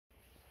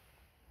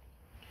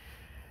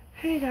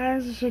Hey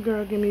guys, it's your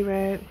girl Gimme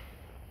Red,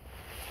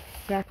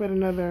 back with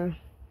not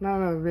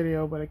another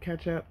video, but a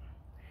catch up.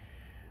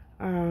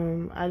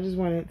 I just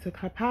wanted to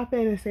pop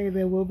in and say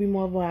there will be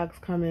more vlogs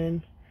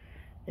coming.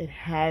 It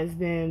has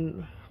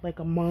been like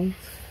a month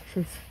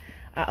since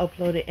I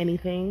uploaded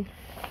anything.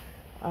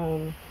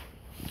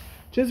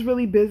 Just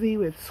really busy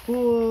with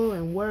school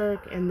and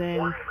work, and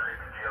then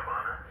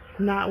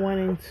not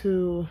wanting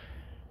to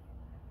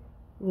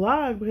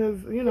vlog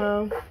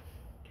because,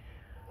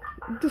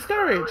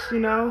 discouraged,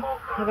 I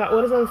got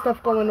all this other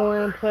stuff going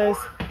on, plus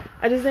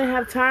I just didn't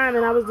have time,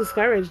 and I was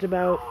discouraged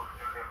about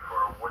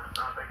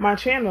my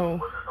channel.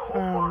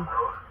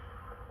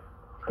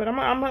 But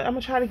I'm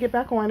gonna try to get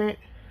back on it.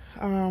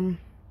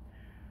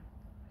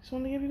 Just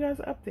want to give you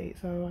guys an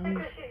update. So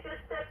I'm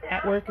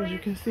at work, as you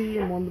can see.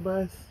 I'm on the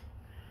bus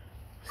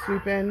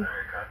sleeping,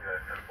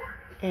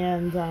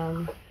 and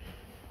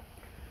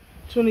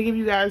just want to give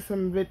you guys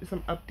some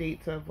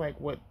updates of like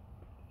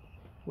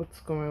what's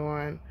going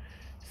on.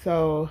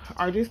 So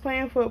RJ's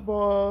playing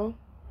football.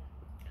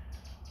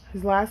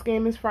 His last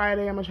game is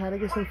Friday. I'm gonna try to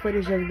get some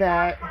footage of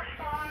that.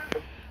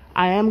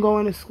 I am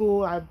going to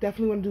school. I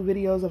definitely want to do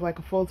videos of like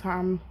a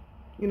full-time,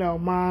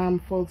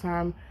 mom,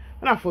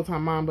 not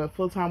full-time mom, but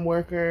full-time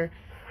worker.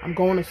 I'm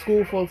going to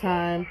school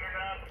full-time,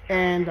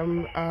 and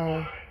I'm,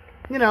 I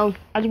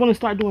just want to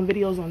start doing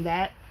videos on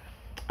that.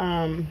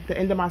 The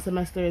end of my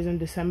semester is in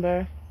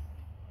December.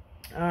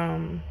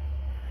 I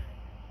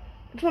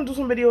just want to do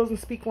some videos and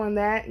speak on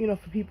that,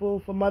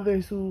 for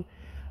mothers who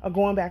are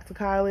going back to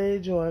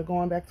college or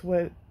going back to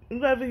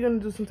whatever you're going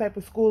to do, some type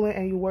of schooling,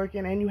 and you're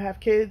working and you have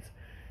kids.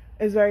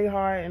 It's very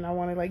hard, and I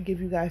want to like give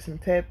you guys some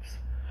tips.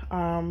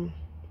 What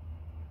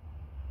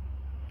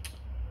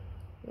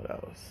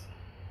else?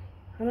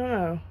 I don't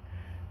know.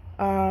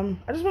 I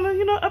just want to,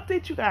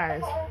 update you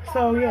guys.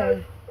 So yeah,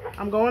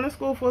 I'm going to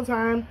school full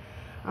time.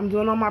 I'm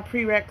doing all my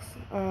prereqs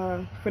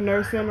for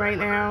nursing right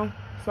now,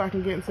 so I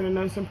can get into the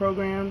nursing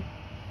program.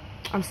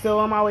 I'm still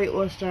on my weight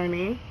loss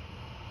journey.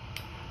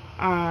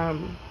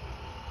 I'm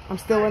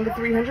still under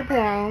 300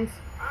 pounds.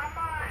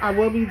 I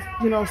will be,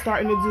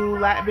 starting to do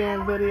lap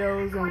band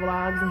videos and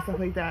vlogs and stuff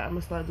like that. I'm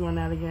going to start doing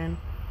that again.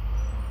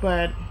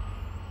 But,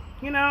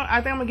 I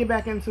think I'm going to get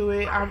back into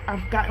it.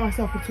 I've gotten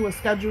myself into a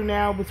schedule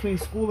now between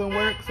school and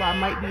work, so I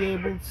might be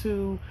able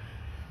to,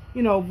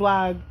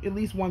 vlog at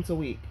least once a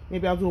week.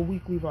 Maybe I'll do a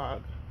weekly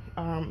vlog.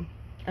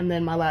 And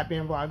then my lap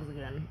band vlogs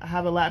again. I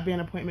have a lap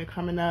band appointment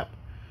coming up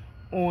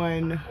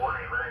in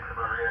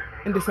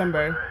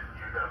December.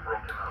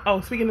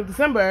 Oh, speaking of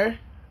December,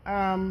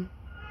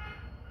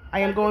 I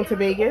am going to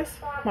Vegas.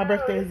 My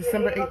birthday is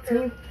December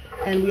 18th,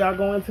 and we are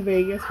going to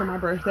Vegas for my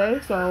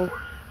birthday, so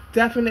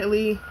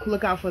definitely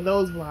look out for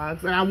those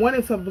vlogs. And I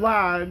wanted to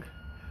vlog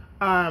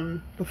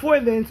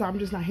before then, so I'm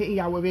just not hitting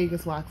y'all with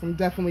Vegas vlogs. I'm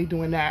definitely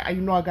doing that.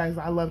 Guys,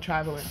 I love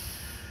traveling.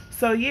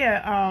 So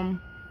yeah,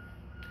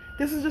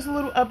 this is just a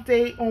little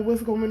update on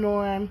what's going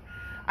on.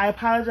 I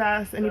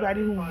apologize to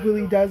anybody who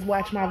really does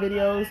watch my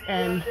videos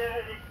and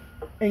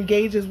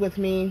engages with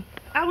me.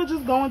 I was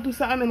just going through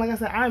something, and like I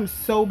said, I'm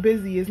so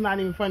busy. It's not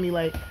even funny.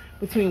 Like,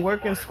 between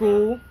work and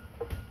school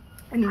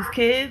and these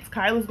kids,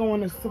 Kyla's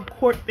going to some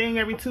court thing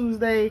every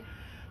Tuesday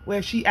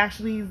where she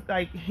actually is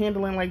like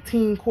handling like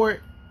teen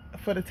court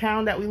for the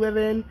town that we live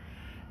in.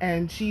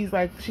 And she's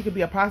like, she could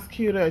be a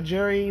prosecutor, a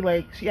jury.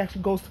 Like, she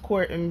actually goes to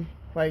court and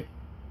like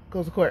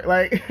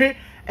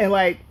and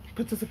like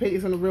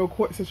participates in the real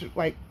court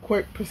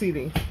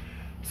proceedings.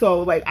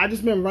 So like I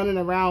just been running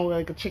around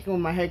like a chicken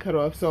with my head cut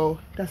off. So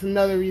that's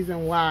another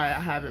reason why I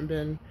haven't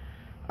been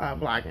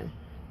vlogging.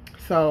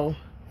 So,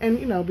 and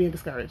being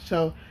discouraged.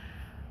 So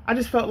I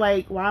just felt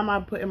like, why am I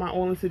putting my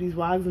all into these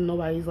vlogs and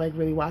nobody's like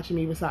really watching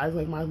me besides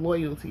like my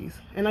loyalties?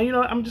 And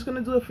I'm just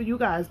gonna do it for you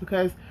guys,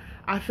 because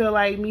I feel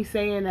like me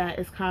saying that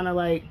is kind of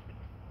like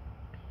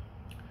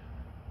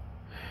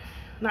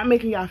not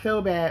making y'all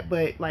feel bad,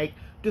 but like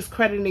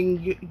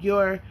discrediting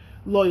your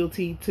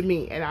loyalty to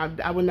me,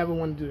 and I would never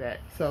want to do that.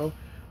 So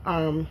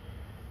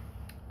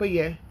but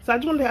yeah, so I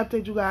just wanted to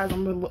update you guys.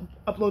 I'm gonna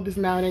upload this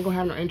now. It ain't gonna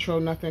have no intro,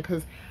 nothing,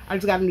 because I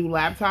just got a new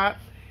laptop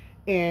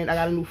and I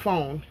got a new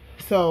phone.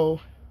 So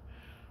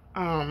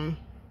I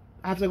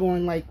have to go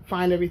and like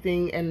find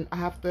everything, and I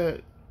have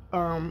to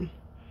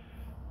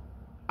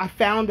I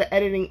found the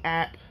editing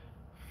app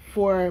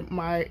for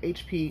my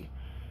HP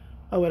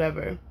or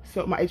whatever.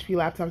 So my HP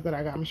laptop that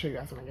I got, I'm gonna show you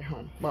guys when I get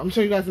home. Well, I'm gonna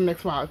show you guys in the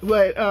next vlog.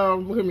 But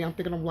look at me, I'm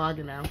thinking I'm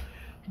vlogging now.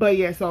 But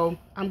yeah, so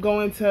I'm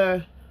going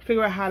to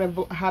figure out how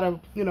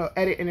to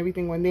edit and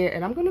everything on there,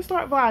 and I'm gonna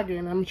start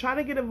vlogging. I'm trying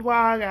to get a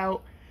vlog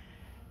out,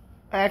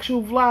 an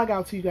actual vlog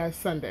out to you guys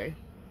Sunday.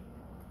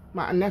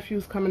 My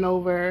nephew's coming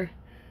over.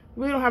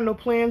 We don't have no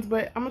plans,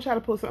 but I'm gonna try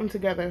to put something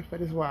together for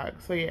this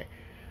vlog. So yeah,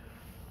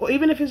 or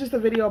even if it's just a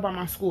video about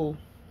my school,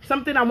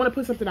 something, I want to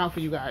put something out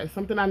for you guys,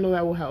 something I know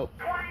that will help.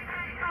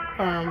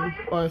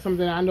 Or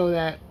something I know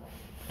that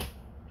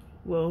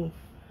will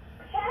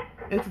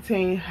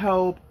entertain,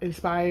 help,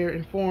 inspire,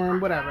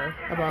 inform, whatever,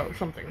 about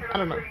something. I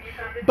don't know.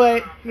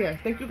 But yeah,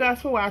 thank you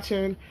guys for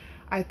watching.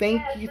 I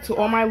thank you to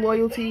all my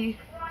loyalty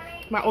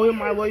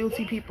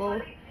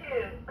people.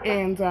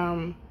 And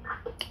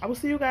I will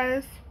see you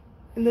guys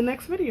in the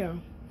next video.